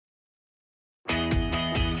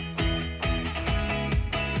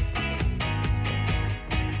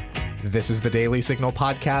This is the Daily Signal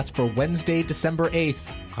podcast for Wednesday, December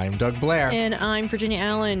 8th. I'm Doug Blair. And I'm Virginia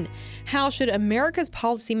Allen. How should America's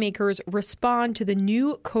policymakers respond to the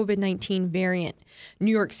new COVID-19 variant?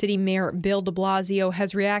 New York City Mayor Bill de Blasio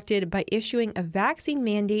has reacted by issuing a vaccine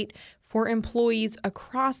mandate for employees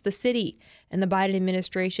across the city. And the Biden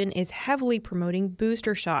administration is heavily promoting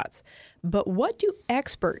booster shots. But what do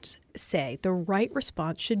experts say the right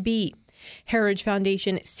response should be? Heritage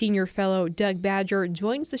Foundation Senior Fellow Doug Badger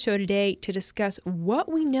joins the show today to discuss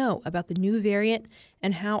what we know about the new variant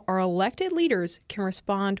and how our elected leaders can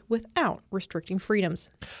respond without restricting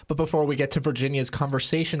freedoms. But before we get to Virginia's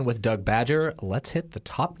conversation with Doug Badger, let's hit the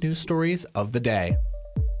top news stories of the day.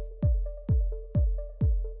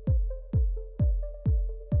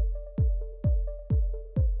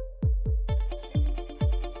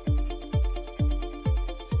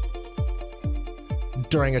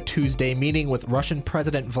 During a Tuesday meeting with Russian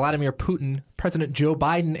President Vladimir Putin, President Joe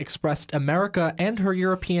Biden expressed America and her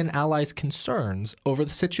European allies' concerns over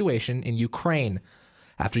the situation in Ukraine.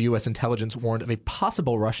 After U.S. intelligence warned of a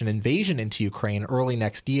possible Russian invasion into Ukraine early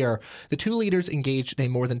next year, the two leaders engaged in a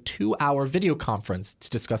more than 2-hour video conference to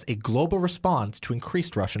discuss a global response to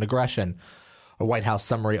increased Russian aggression. A White House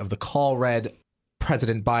summary of the call read,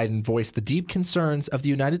 President Biden voiced the deep concerns of the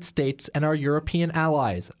United States and our European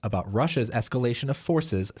allies about Russia's escalation of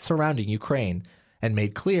forces surrounding Ukraine, and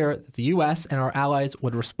made clear that the U.S. and our allies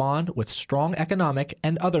would respond with strong economic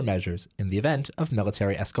and other measures in the event of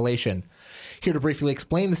military escalation. Here to briefly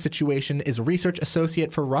explain the situation is Research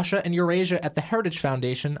Associate for Russia and Eurasia at the Heritage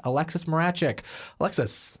Foundation, Alexis Marachik.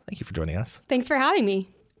 Alexis, thank you for joining us. Thanks for having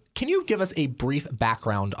me. Can you give us a brief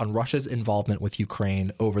background on Russia's involvement with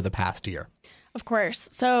Ukraine over the past year? Of course.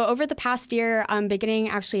 So over the past year, beginning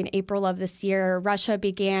actually in April of this year, Russia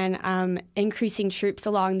began increasing troops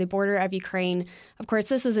along the border of Ukraine. Of course,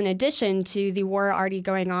 this was in addition to the war already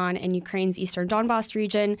going on in Ukraine's eastern Donbas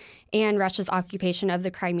region and Russia's occupation of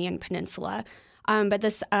the Crimean Peninsula. But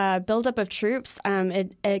this buildup of troops,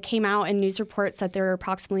 it came out in news reports that there were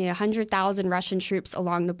approximately 100,000 Russian troops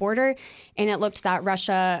along the border, and it looked that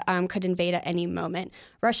Russia could invade at any moment.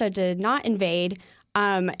 Russia did not invade.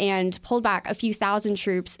 And pulled back a few thousand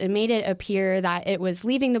troops and made it appear that it was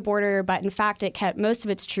leaving the border, but in fact, it kept most of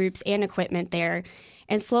its troops and equipment there.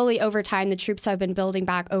 And slowly over time, the troops have been building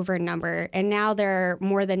back over in number. And now there are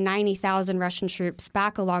more than 90,000 Russian troops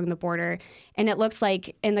back along the border. And it looks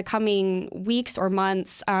like in the coming weeks or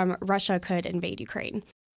months, Russia could invade Ukraine.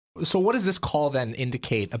 So what does this call then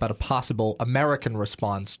indicate about a possible American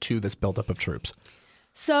response to this buildup of troops?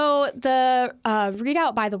 So the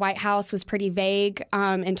readout by the White House was pretty vague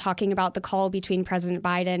in talking about the call between President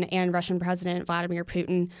Biden and Russian President Vladimir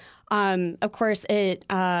Putin. Of course, it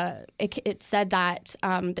said that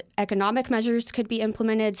the economic measures could be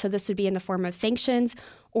implemented. So this would be in the form of sanctions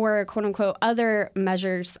or quote unquote other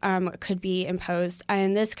measures could be imposed.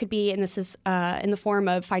 And this could be in the form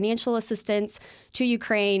of financial assistance to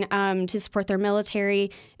Ukraine to support their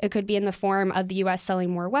military. It could be in the form of the U.S. selling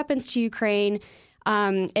more weapons to Ukraine.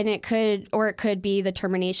 And it could be the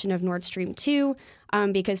termination of Nord Stream 2,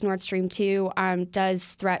 because Nord Stream 2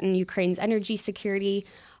 does threaten Ukraine's energy security.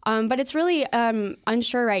 But it's really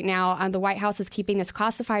unsure right now. The White House is keeping this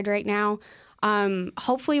classified right now.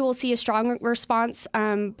 Hopefully we'll see a strong response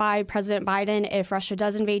by President Biden if Russia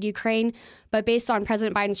does invade Ukraine. But based on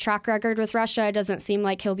President Biden's track record with Russia, it doesn't seem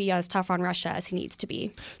like he'll be as tough on Russia as he needs to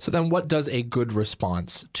be. So then what does a good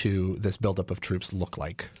response to this buildup of troops look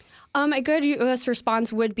like? A good U.S.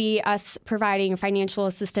 response would be us providing financial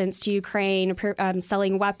assistance to Ukraine,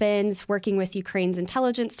 selling weapons, working with Ukraine's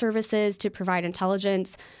intelligence services to provide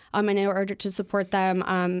intelligence in order to support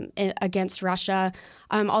them against Russia.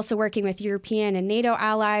 Also working with European and NATO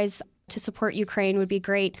allies to support Ukraine would be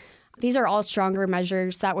great. These are all stronger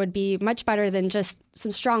measures that would be much better than just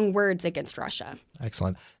some strong words against Russia.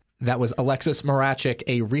 Excellent. That was Alexis Marachik,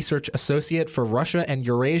 a research associate for Russia and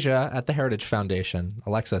Eurasia at the Heritage Foundation.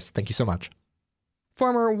 Alexis, thank you so much.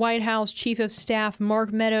 Former White House Chief of Staff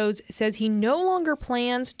Mark Meadows says he no longer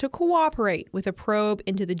plans to cooperate with a probe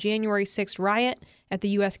into the January 6th riot at the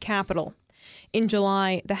U.S. Capitol. In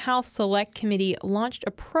July, the House Select Committee launched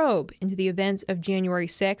a probe into the events of January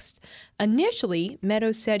 6th. Initially,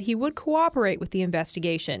 Meadows said he would cooperate with the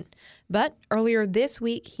investigation. But earlier this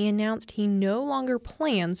week, he announced he no longer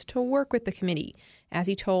plans to work with the committee, as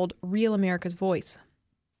he told Real America's Voice.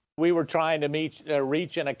 We were trying to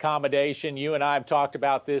reach an accommodation. You and I have talked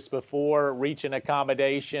about this before, reach an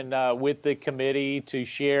accommodation with the committee to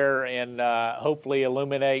share and hopefully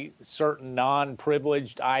illuminate certain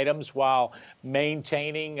non-privileged items while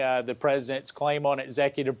maintaining the president's claim on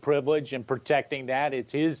executive privilege and protecting that.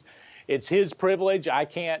 It's it's his privilege. I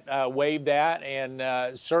can't waive that,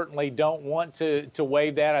 and certainly don't want to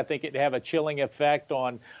waive that. I think it'd have a chilling effect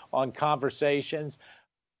on conversations.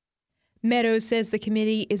 Meadows says the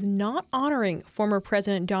committee is not honoring former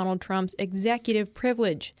President Donald Trump's executive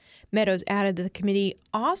privilege. Meadows added that the committee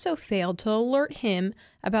also failed to alert him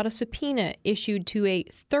about a subpoena issued to a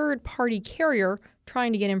third-party carrier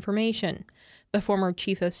trying to get information. The former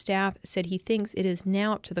chief of staff said he thinks it is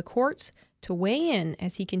now up to the courts to weigh in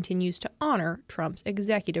as he continues to honor Trump's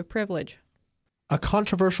executive privilege. A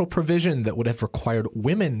controversial provision that would have required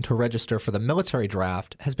women to register for the military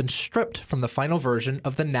draft has been stripped from the final version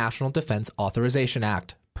of the National Defense Authorization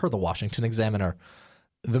Act, per the Washington Examiner.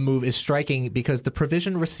 The move is striking because the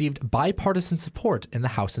provision received bipartisan support in the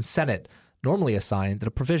House and Senate, normally a sign that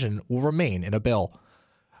a provision will remain in a bill.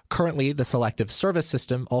 Currently, the Selective Service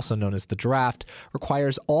System, also known as the draft,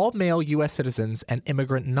 requires all male U.S. citizens and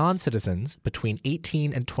immigrant non-citizens between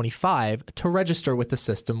 18 and 25 to register with the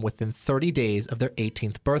system within 30 days of their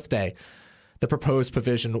 18th birthday. The proposed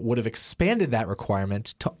provision would have expanded that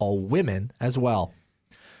requirement to all women as well.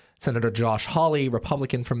 Senator Josh Hawley,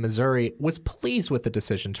 Republican from Missouri, was pleased with the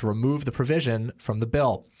decision to remove the provision from the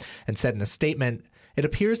bill and said in a statement, "It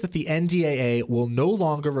appears that the NDAA will no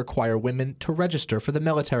longer require women to register for the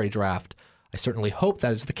military draft. I certainly hope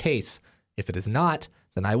that is the case. If it is not,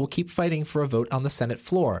 then I will keep fighting for a vote on the Senate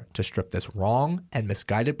floor to strip this wrong and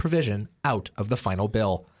misguided provision out of the final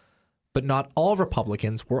bill." But not all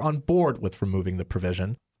Republicans were on board with removing the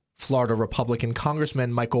provision. Florida Republican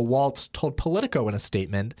Congressman Michael Waltz told Politico in a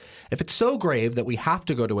statement, "If it's so grave that we have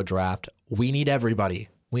to go to a draft, we need everybody.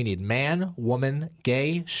 We need man, woman,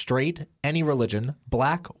 gay, straight, any religion,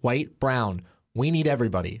 black, white, brown. We need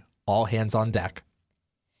everybody. All hands on deck."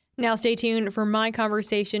 Now stay tuned for my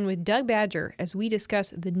conversation with Doug Badger as we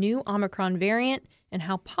discuss the new Omicron variant and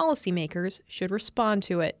how policymakers should respond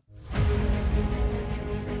to it.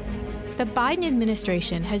 The Biden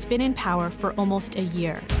administration has been in power for almost a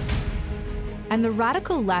year, and the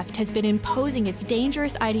radical left has been imposing its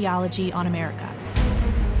dangerous ideology on America.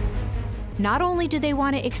 Not only do they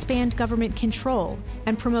want to expand government control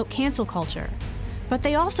and promote cancel culture, but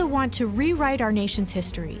they also want to rewrite our nation's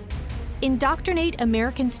history, indoctrinate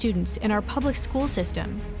American students in our public school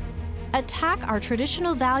system, attack our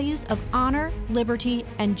traditional values of honor, liberty,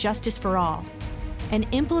 and justice for all, and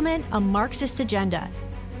implement a Marxist agenda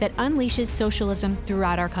that unleashes socialism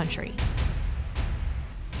throughout our country.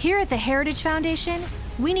 Here at the Heritage Foundation,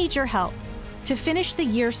 we need your help to finish the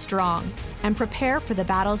year strong and prepare for the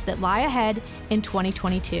battles that lie ahead in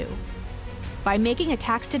 2022. By making a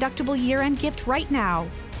tax-deductible year-end gift right now,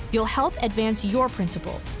 you'll help advance your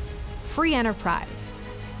principles: free enterprise,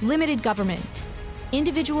 limited government,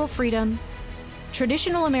 individual freedom,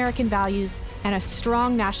 traditional American values, and a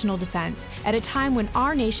strong national defense at a time when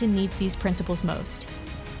our nation needs these principles most.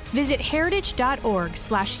 Visit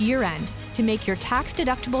heritage.org/year-end to make your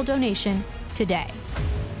tax-deductible donation today.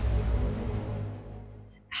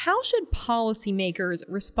 How should policymakers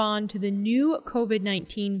respond to the new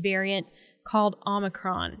COVID-19 variant called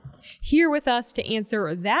Omicron? Here with us to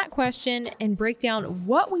answer that question and break down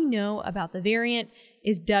what we know about the variant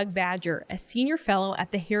is Doug Badger, a senior fellow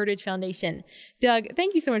at the Heritage Foundation. Doug,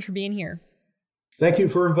 thank you so much for being here. Thank you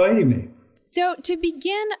for inviting me. So to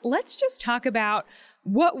begin, let's just talk about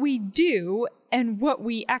what we do and what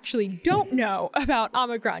we actually don't know about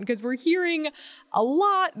Omicron, because we're hearing a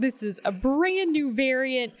lot. This is a brand new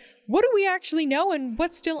variant. What do we actually know and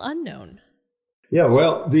what's still unknown? Yeah,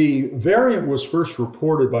 well, the variant was first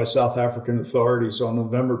reported by South African authorities on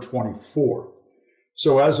November 24th.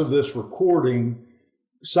 So as of this recording,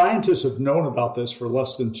 scientists have known about this for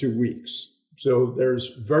less than 2 weeks. So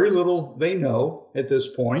there's very little they know at this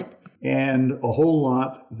point and a whole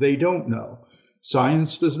lot they don't know.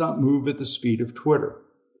 Science does not move at the speed of Twitter.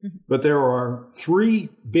 But there are 3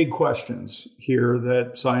 big questions here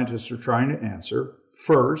that scientists are trying to answer.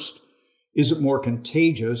 First, is it more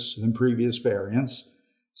contagious than previous variants?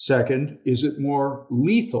 Second, is it more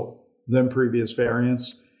lethal than previous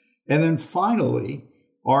variants? And then finally,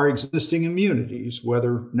 are existing immunities,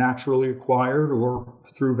 whether naturally acquired or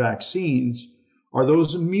through vaccines, are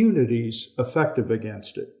those immunities effective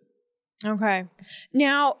against it? Okay.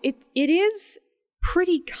 Now, it is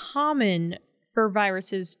pretty common for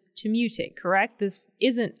viruses to mutate, correct? This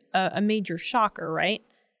isn't a major shocker, right?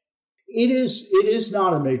 It is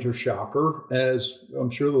not a major shocker, as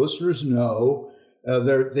I'm sure the listeners know.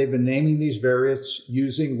 They've been naming these variants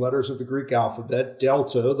using letters of the Greek alphabet.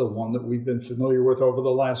 Delta, the one that we've been familiar with over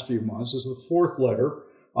the last few months, is the 4th letter.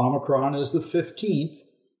 Omicron is the 15th.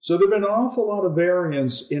 So there have been an awful lot of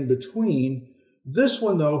variants in between. This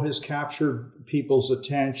one, though, has captured people's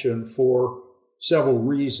attention for several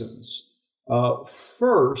reasons.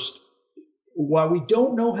 First, while we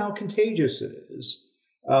don't know how contagious it is,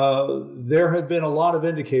 there have been a lot of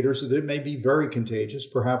indicators that it may be very contagious,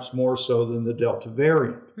 perhaps more so than the Delta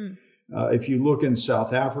variant. If you look in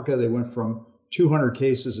South Africa, they went from 200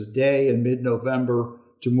 cases a day in mid-November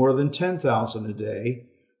to more than 10,000 a day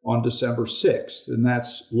on December 6th, and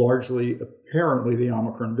that's largely, apparently, the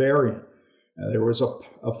Omicron variant. There was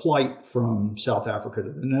a flight from South Africa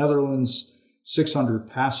to the Netherlands, 600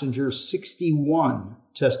 passengers, 61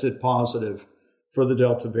 tested positive for the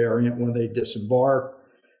Delta variant when they disembarked.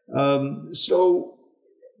 So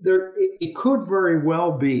it could very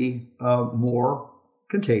well be more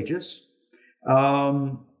contagious.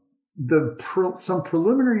 Some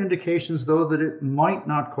preliminary indications, though, that it might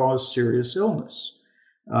not cause serious illness.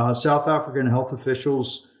 South African health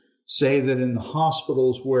officials say that in the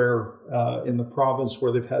hospitals where, in the province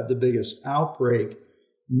where they've had the biggest outbreak,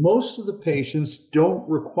 most of the patients don't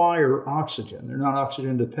require oxygen. They're not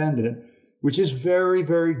oxygen dependent, which is very,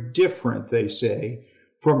 very different, they say,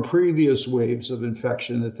 from previous waves of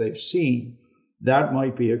infection that they've seen. That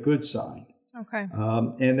might be a good sign. Okay.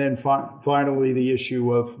 And then finally, the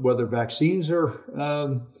issue of whether vaccines are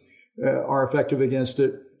effective against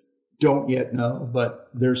it, don't yet know, but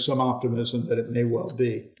there's some optimism that it may well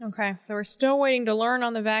be. Okay, so we're still waiting to learn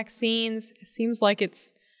on the vaccines. It seems like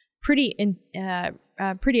it's pretty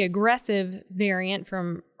aggressive variant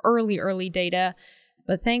from early data,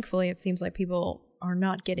 but thankfully it seems like people are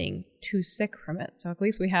not getting too sick from it. So at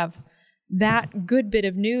least we have that good bit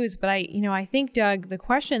of news. But I think, Doug, the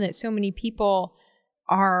question that so many people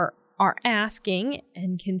are asking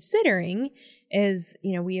and considering is,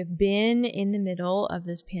 we have been in the middle of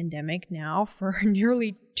this pandemic now for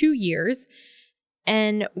nearly 2 years.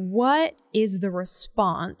 And what is the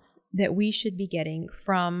response that we should be getting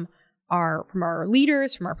from our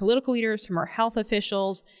leaders, from our political leaders, from our health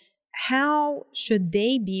officials? How should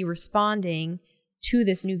they be responding to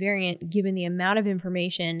this new variant, given the amount of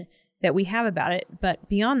information that we have about it, but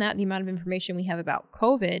beyond that, the amount of information we have about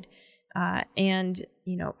COVID, and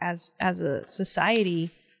as a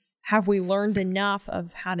society, have we learned enough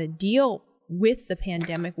of how to deal with the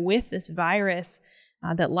pandemic, with this virus,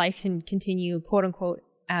 that life can continue, quote unquote,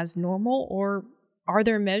 as normal? Or are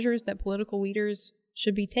there measures that political leaders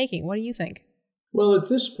should be taking? What do you think? Well, at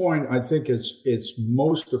this point, I think it's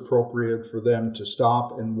most appropriate for them to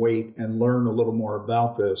stop and wait and learn a little more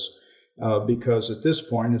about this, because at this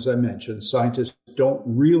point, as I mentioned, scientists don't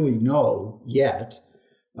really know yet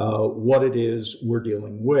what it is we're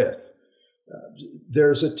dealing with.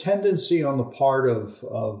 There's a tendency on the part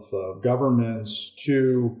of governments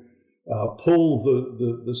to pull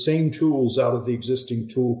the same tools out of the existing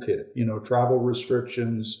toolkit, travel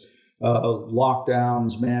restrictions,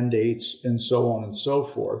 lockdowns, mandates, and so on and so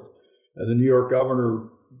forth. The New York governor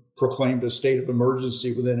proclaimed a state of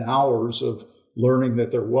emergency within hours of learning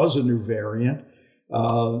that there was a new variant.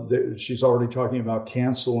 She's already talking about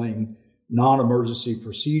canceling non-emergency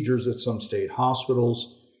procedures at some state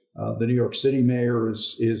hospitals. The New York City mayor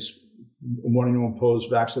is wanting to impose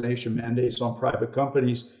vaccination mandates on private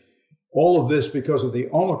companies. All of this because of the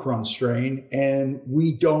Omicron strain, and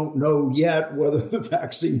we don't know yet whether the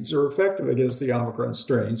vaccines are effective against the Omicron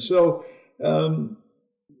strain. So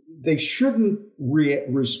they shouldn't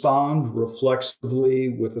respond reflexively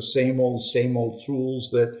with the same old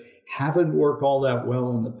tools that haven't worked all that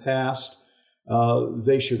well in the past.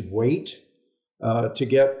 They should wait to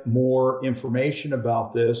get more information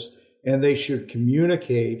about this, and they should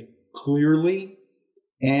communicate clearly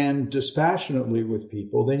and dispassionately with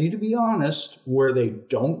people. They need to be honest where they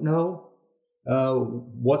don't know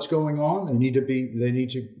what's going on. They need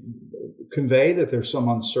to convey that there's some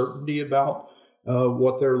uncertainty about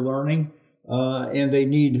what they're learning, and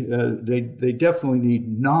they definitely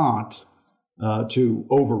need not to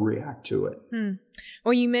overreact to it.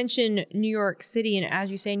 Well, you mentioned New York City, and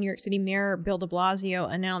as you say, New York City Mayor Bill de Blasio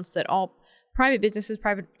announced that all private businesses,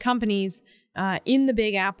 private companies in the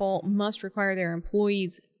Big Apple must require their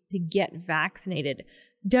employees to get vaccinated.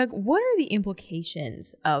 Doug, what are the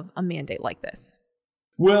implications of a mandate like this?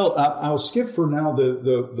 Well, I'll skip for now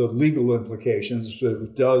the legal implications.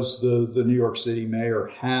 Does the New York City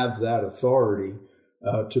mayor have that authority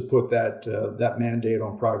to put that mandate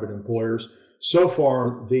on private employers? So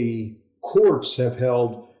far, the courts have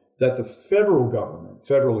held that the federal government,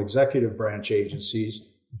 federal executive branch agencies,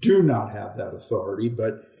 do not have that authority,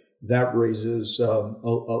 but that raises a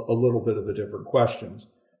little bit of a different question.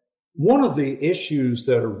 One of the issues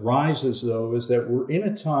that arises, though, is that we're in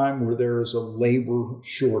a time where there is a labor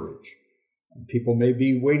shortage. People may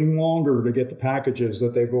be waiting longer to get the packages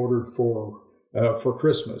that they've ordered for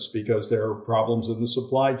Christmas because there are problems in the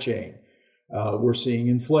supply chain. We're seeing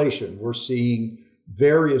inflation. We're seeing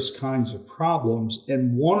various kinds of problems.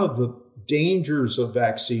 And one of the dangers of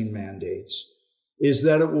vaccine mandates is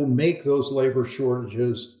that it will make those labor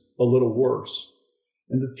shortages a little worse.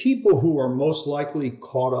 And the people who are most likely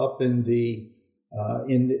caught up in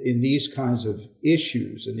in these kinds of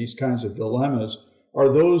issues and these kinds of dilemmas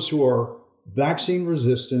are those who are vaccine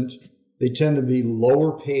resistant. They tend to be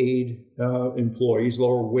lower paid employees,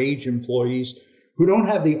 lower wage employees who don't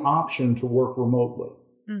have the option to work remotely.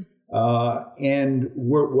 And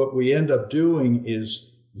what we end up doing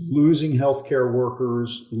is losing healthcare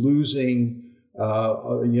workers, losing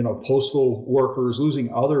postal workers,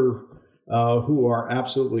 losing other who are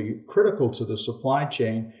absolutely critical to the supply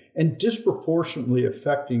chain, and disproportionately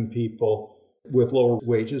affecting people with lower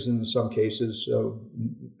wages, and in some cases,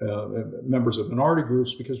 members of minority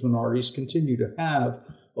groups, because minorities continue to have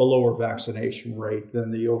a lower vaccination rate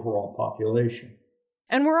than the overall population.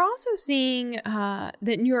 And we're also seeing that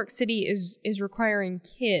New York City is requiring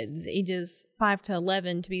kids ages 5 to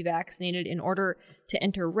 11 to be vaccinated in order to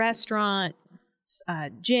enter restaurants,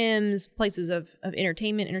 gyms, places of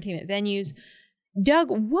entertainment venues. Doug,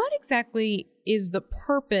 what exactly is the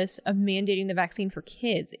purpose of mandating the vaccine for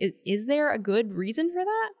kids? Is there a good reason for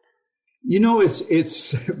that?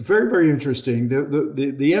 It's very, very interesting.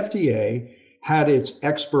 The FDA had its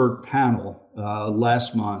expert panel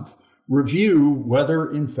last month review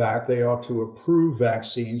whether, in fact, they ought to approve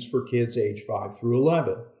vaccines for kids age 5 through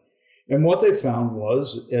 11. And what they found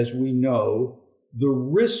was, as we know, the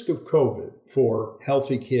risk of COVID for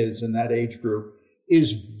healthy kids in that age group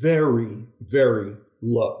is very, very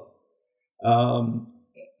low.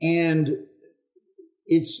 And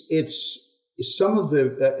it's some of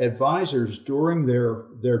the advisors during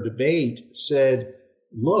their debate said,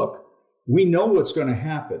 look, we know what's going to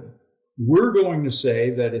happen. We're going to say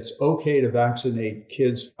that it's okay to vaccinate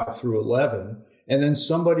kids 5 through 11, and then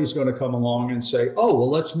somebody's going to come along and say, oh, well,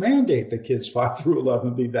 let's mandate that kids 5 through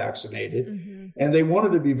 11 be vaccinated. Mm-hmm. And they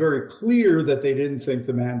wanted to be very clear that they didn't think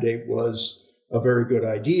the mandate was a very good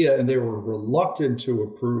idea, and they were reluctant to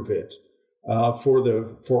approve it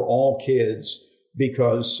for all kids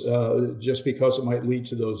because it might lead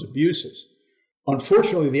to those abuses.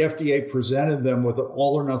 Unfortunately, the FDA presented them with an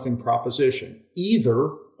all or nothing proposition: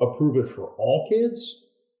 either approve it for all kids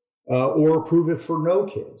or approve it for no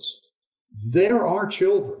kids. There are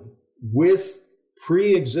children with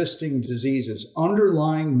pre-existing diseases,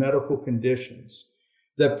 underlying medical conditions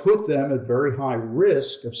that put them at very high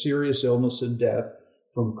risk of serious illness and death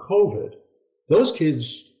from COVID. Those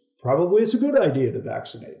kids, probably it's a good idea to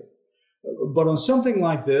vaccinate them. But on something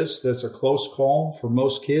like this, that's a close call for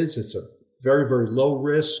most kids. It's a very, very low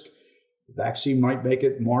risk. The vaccine might make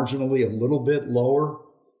it marginally a little bit lower.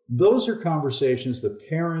 Those are conversations that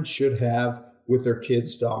parents should have with their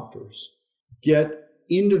kids' doctors. Get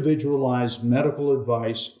individualized medical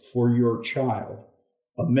advice for your child.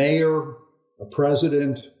 A mayor, a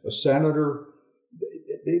president, a senator,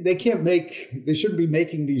 they shouldn't be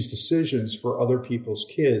making these decisions for other people's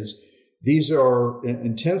kids. These are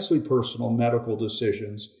intensely personal medical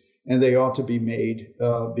decisions, and they ought to be made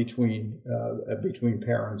between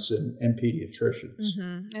parents and pediatricians.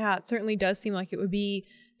 Mm-hmm. Yeah, it certainly does seem like it would be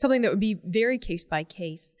something that would be very case by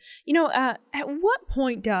case. At what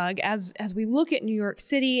point, Doug, as we look at New York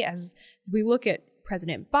City, as we look at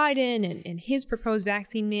President Biden and his proposed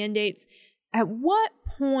vaccine mandates, at what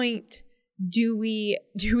point do we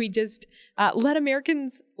just let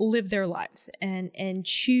Americans live their lives and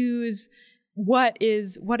choose what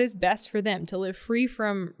is best for them to live free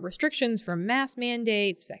from restrictions, from mask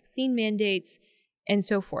mandates, vaccine mandates, and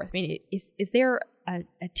so forth? I mean, is there a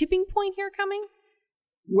tipping point here coming?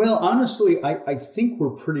 Well, honestly, I think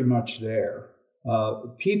we're pretty much there.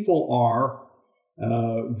 People are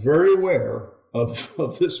very aware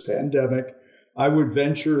of this pandemic. I would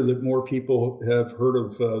venture that more people have heard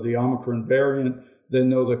of the Omicron variant than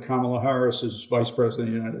know that Kamala Harris is Vice President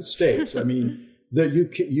of the United States. I mean, that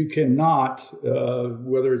you cannot,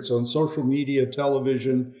 whether it's on social media,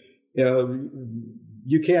 television,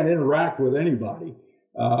 you can't interact with anybody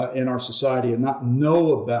in our society and not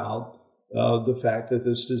know about the fact that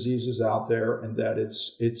this disease is out there and that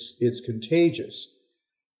it's contagious.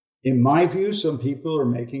 In my view, some people are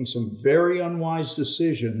making some very unwise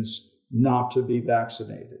decisions not to be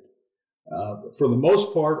vaccinated. For the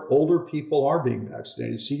most part, older people are being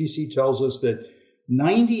vaccinated. CDC tells us that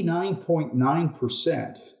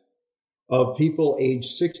 99.9% of people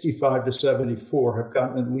aged 65 to 74 have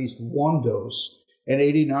gotten at least one dose, and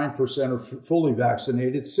 89% are fully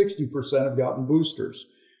vaccinated. 60% have gotten boosters.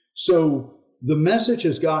 So the message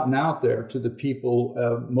has gotten out there to the people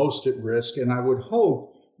most at risk, and I would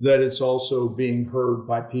hope that it's also being heard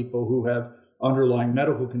by people who have underlying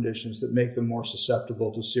medical conditions that make them more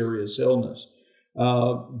susceptible to serious illness.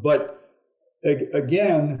 But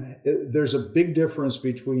again, there's a big difference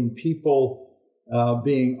between people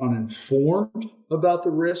being uninformed about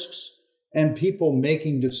the risks and people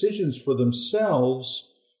making decisions for themselves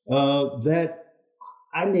that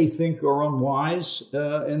I may think are unwise,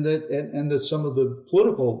 and that some of the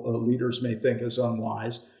political leaders may think is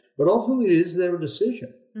unwise. But ultimately, it is their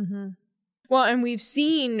decision. Mm-hmm. Well, and we've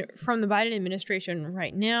seen from the Biden administration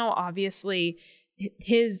right now, obviously,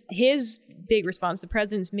 his big response, the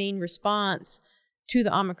president's main response to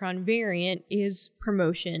the Omicron variant is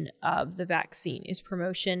promotion of the vaccine, is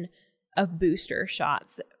promotion of booster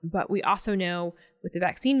shots. But we also know with the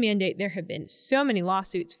vaccine mandate, there have been so many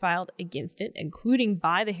lawsuits filed against it, including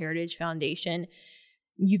by the Heritage Foundation.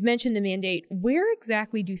 You've mentioned the mandate. Where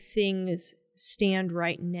exactly do things stand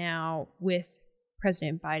right now with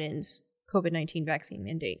President Biden's COVID-19 vaccine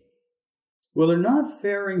mandate? Well, they're not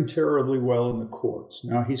faring terribly well in the courts.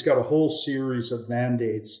 Now, he's got a whole series of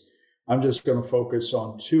mandates. I'm just going to focus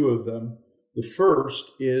on two of them. The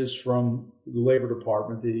first is from the Labor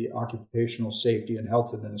Department, the Occupational Safety and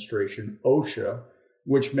Health Administration, OSHA,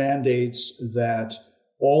 which mandates that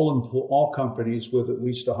all companies with at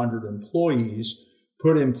least 100 employees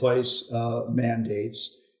put in place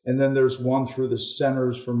mandates. And then there's one through the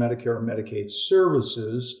Centers for Medicare and Medicaid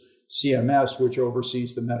Services, CMS, which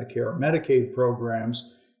oversees the Medicare and Medicaid programs,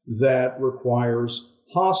 that requires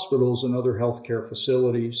hospitals and other healthcare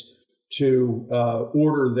facilities to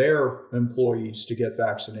order their employees to get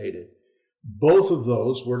vaccinated. Both of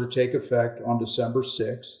those were to take effect on December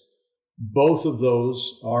 6th. Both of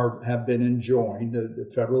those have been enjoined.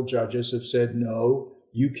 The federal judges have said, no,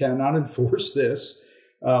 you cannot enforce this,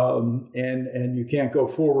 and you can't go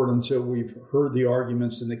forward until we've heard the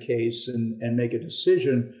arguments in the case and make a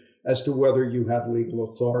decision as to whether you have legal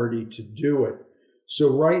authority to do it.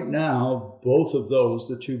 So right now, both of those,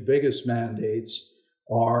 the two biggest mandates,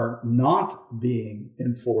 are not being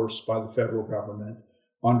enforced by the federal government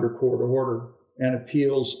under court order, and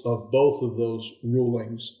appeals of both of those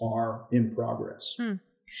rulings are in progress.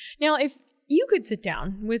 Now, if you could sit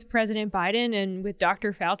down with President Biden and with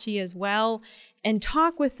Dr. Fauci as well and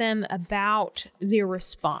talk with them about their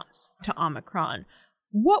response to Omicron,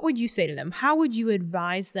 what would you say to them? How would you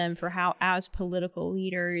advise them for how, as political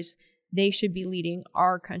leaders, they should be leading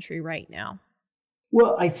our country right now?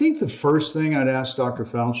 Well, I think the first thing I'd ask Dr.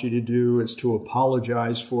 Fauci to do is to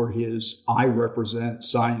apologize for his "I represent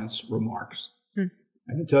science" remarks.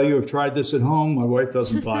 I can tell you I've tried this at home. My wife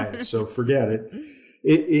doesn't buy it, so forget it.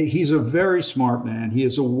 He's a very smart man. He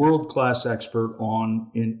is a world-class expert on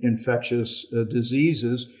infectious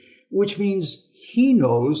diseases, which means he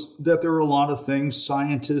knows that there are a lot of things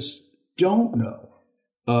scientists don't know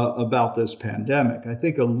about this pandemic. I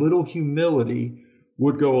think a little humility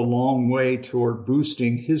would go a long way toward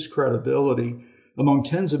boosting his credibility among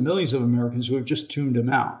tens of millions of Americans who have just tuned him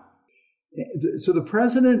out. So the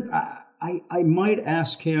president, I might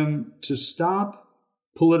ask him to stop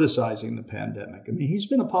politicizing the pandemic. I mean, he's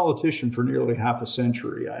been a politician for nearly half a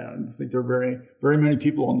century. I don't think there are very, very many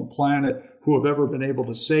people on the planet who have ever been able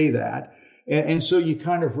to say that. And so you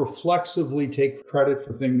kind of reflexively take credit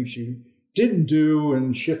for things you didn't do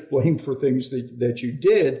and shift blame for things that you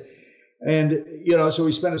did. And, so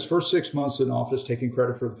he spent his first 6 months in office taking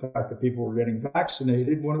credit for the fact that people were getting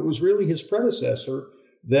vaccinated when it was really his predecessor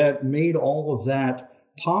that made all of that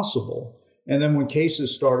possible. And then when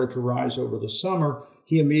cases started to rise over the summer,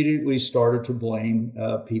 he immediately started to blame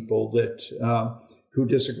people who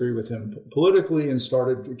disagree with him politically and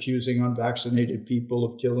started accusing unvaccinated people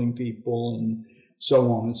of killing people and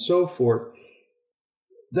so on and so forth.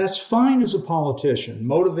 That's fine as a politician.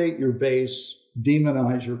 Motivate your base,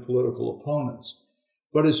 demonize your political opponents.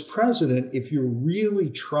 But as president, if you're really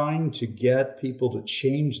trying to get people to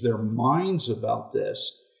change their minds about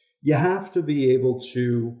this, you have to be able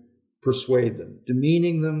to persuade them.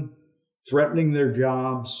 Demeaning them, threatening their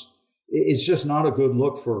jobs, it's just not a good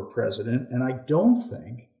look for a president, and I don't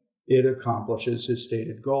think it accomplishes his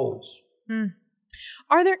stated goals.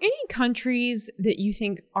 Are there any countries that you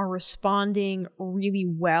think are responding really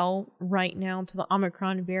well right now to the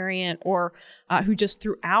Omicron variant, or who just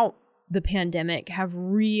throughout the pandemic have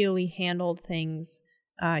really handled things,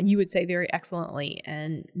 you would say, very excellently,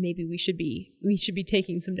 and maybe we should be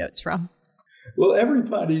taking some notes from? Well,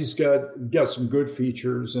 everybody's got some good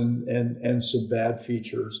features and some bad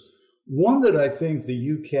features. One that I think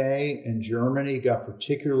the UK and Germany got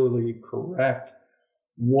particularly correct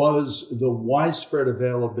was the widespread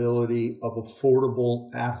availability of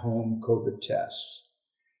affordable at-home COVID tests.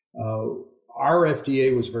 Our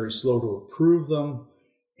FDA was very slow to approve them,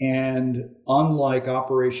 and unlike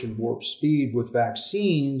Operation Warp Speed with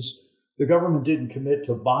vaccines, the government didn't commit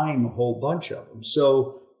to buying a whole bunch of them.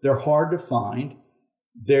 So they're hard to find.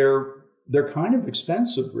 They're kind of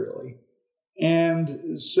expensive, really.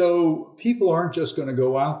 And so people aren't just going to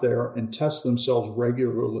go out there and test themselves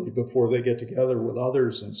regularly before they get together with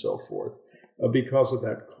others and so forth because of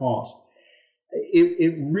that cost.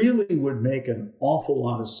 It really would make an awful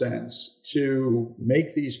lot of sense to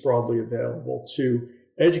make these broadly available, to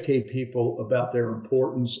educate people about their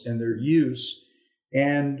importance and their use,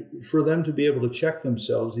 and for them to be able to check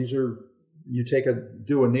themselves. You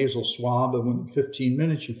do a nasal swab, and within 15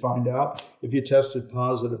 minutes you find out if you tested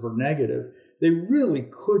positive or negative. They really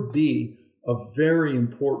could be a very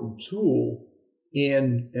important tool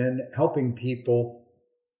in helping people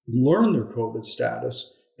learn their COVID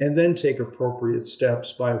status and then take appropriate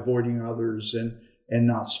steps by avoiding others and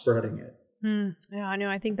not spreading it. Yeah, I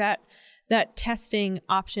know. I think that testing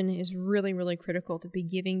option is really, really critical to be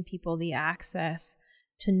giving people the access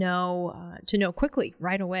to know quickly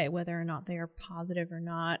right away whether or not they are positive or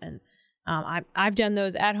not. And I've done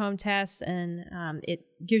those at-home tests, and it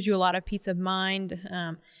gives you a lot of peace of mind.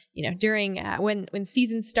 During when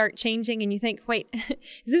seasons start changing, and you think, wait,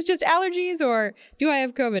 is this just allergies or do I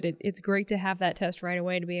have COVID? It's great to have that test right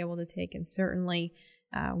away to be able to take, and certainly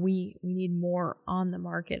we need more on the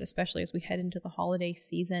market, especially as we head into the holiday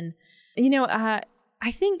season.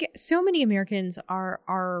 I think so many Americans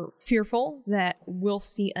are fearful that we'll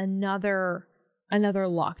see another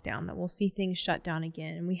lockdown, that we'll see things shut down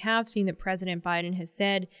again. And we have seen that President Biden has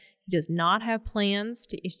said he does not have plans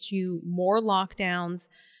to issue more lockdowns.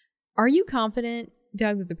 Are you confident,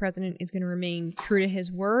 Doug, that the president is going to remain true to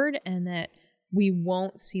his word and that we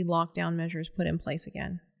won't see lockdown measures put in place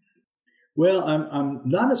again? Well, I'm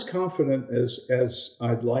not as confident as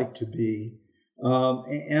I'd like to be.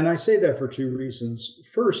 And I say that for two reasons.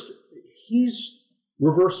 First, he's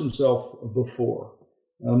reversed himself before.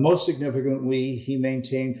 Most significantly, he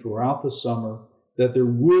maintained throughout the summer that there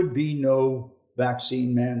would be no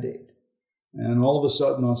vaccine mandate. And all of a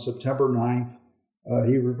sudden, on September 9th,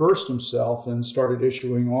 he reversed himself and started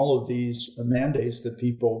issuing all of these mandates that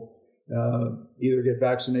people either get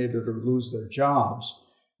vaccinated or lose their jobs,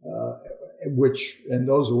 and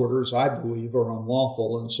those orders, I believe, are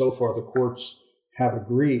unlawful. And so far, the courts have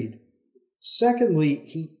agreed.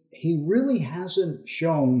 Secondly, he really hasn't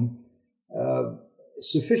shown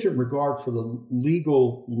sufficient regard for the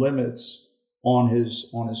legal limits on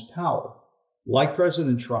his power. Like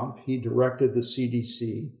President Trump, he directed the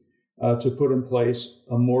CDC to put in place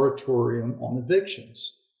a moratorium on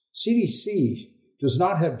evictions. CDC does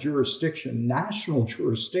not have jurisdiction, national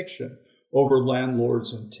jurisdiction, over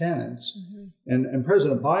landlords and tenants. Mm-hmm. And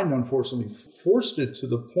President Biden, unfortunately, forced it to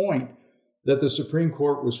the point that the Supreme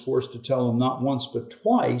Court was forced to tell him not once but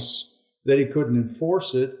twice that he couldn't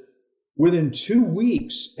enforce it. Within 2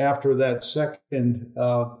 weeks after that second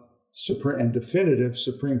and definitive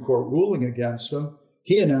Supreme Court ruling against him,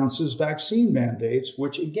 he announces vaccine mandates,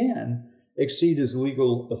 which again exceed his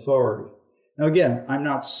legal authority. Now, again, I'm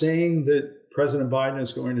not saying that President Biden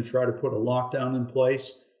is going to try to put a lockdown in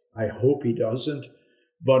place. I hope he doesn't.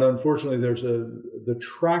 But unfortunately, the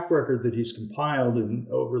track record that he's compiled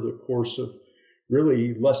over the course of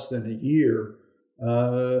really less than a year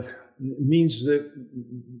means that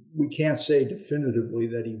we can't say definitively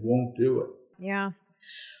that he won't do it. Yeah.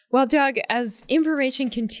 Well, Doug, as information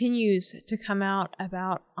continues to come out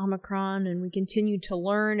about Omicron and we continue to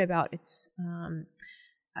learn about its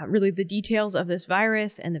really the details of this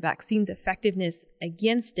virus and the vaccine's effectiveness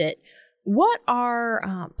against it, what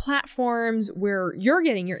are platforms where you're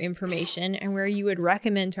getting your information and where you would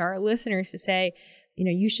recommend to our listeners to say,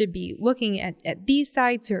 you should be looking at these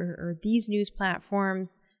sites or these news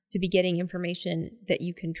platforms to be getting information that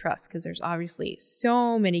you can trust? Because there's obviously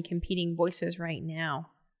so many competing voices right now.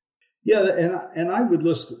 Yeah, and I would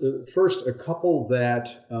list first a couple that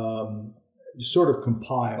sort of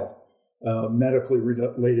compile medically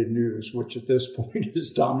related news, which at this point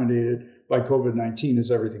is dominated by COVID-19 as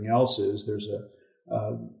everything else is.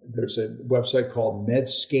 There's a website called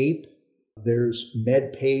Medscape. There's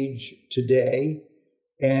MedPage Today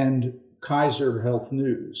and Kaiser Health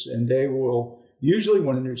News. And they will, usually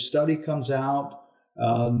when a new study comes out,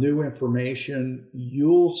 new information,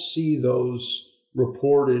 you'll see those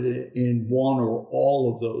reported in one or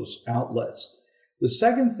all of those outlets. The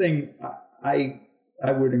second thing I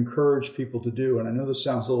I would encourage people to do, and I know this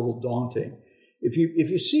sounds a little daunting, if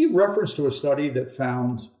you see reference to a study that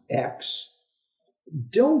found X,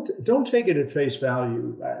 don't take it at face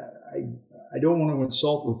value. I don't want to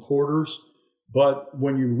insult reporters, but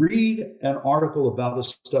when you read an article about a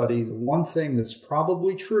study, the one thing that's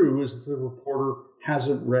probably true is that the reporter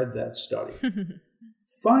hasn't read that study.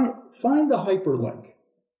 Find the hyperlink,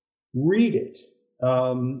 read it.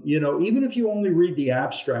 Even if you only read the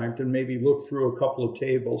abstract and maybe look through a couple of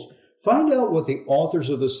tables, find out what the authors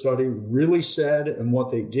of the study really said and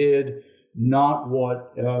what they did, not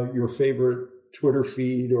what your favorite Twitter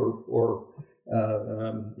feed or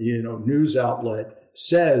news outlet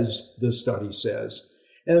says the study says.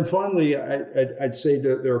 And then finally, I'd say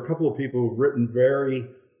that there are a couple of people who've written very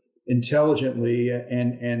intelligently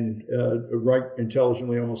and write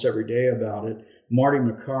intelligently almost every day about it. Marty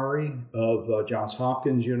McCary of Johns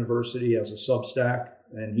Hopkins University has a Substack,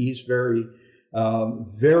 and he's very,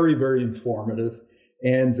 very informative.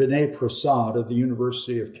 And Vinay Prasad of the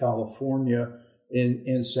University of California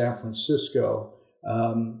in San Francisco.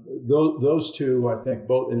 Those two, I think,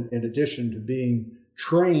 both in addition to being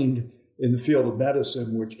trained in the field of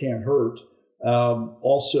medicine, which can't hurt,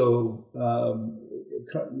 also are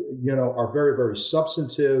very, very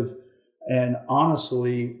substantive and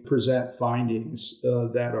honestly present findings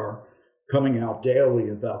that are coming out daily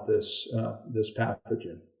about this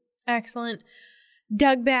pathogen. Excellent.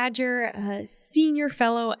 Doug Badger, Senior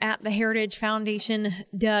Fellow at the Heritage Foundation.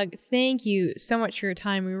 Doug, thank you so much for your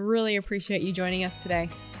time. We really appreciate you joining us today.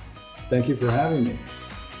 Thank you for having me.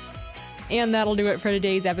 And that'll do it for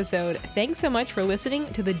today's episode. Thanks so much for listening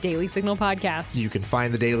to the Daily Signal podcast. You can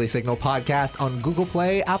find the Daily Signal podcast on Google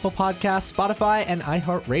Play, Apple Podcasts, Spotify, and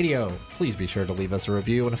iHeartRadio. Please be sure to leave us a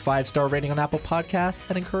review and a 5-star rating on Apple Podcasts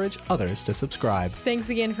and encourage others to subscribe. Thanks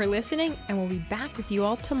again for listening, and we'll be back with you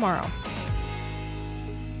all tomorrow.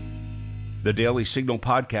 The Daily Signal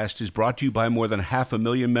podcast is brought to you by more than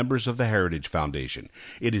 500,000 members of the Heritage Foundation.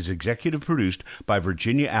 It is executive produced by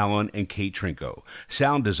Virginia Allen and Kate Trinko.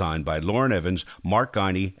 Sound designed by Lauren Evans, Mark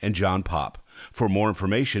Guiney, and John Popp. For more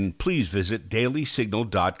information, please visit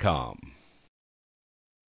dailysignal.com.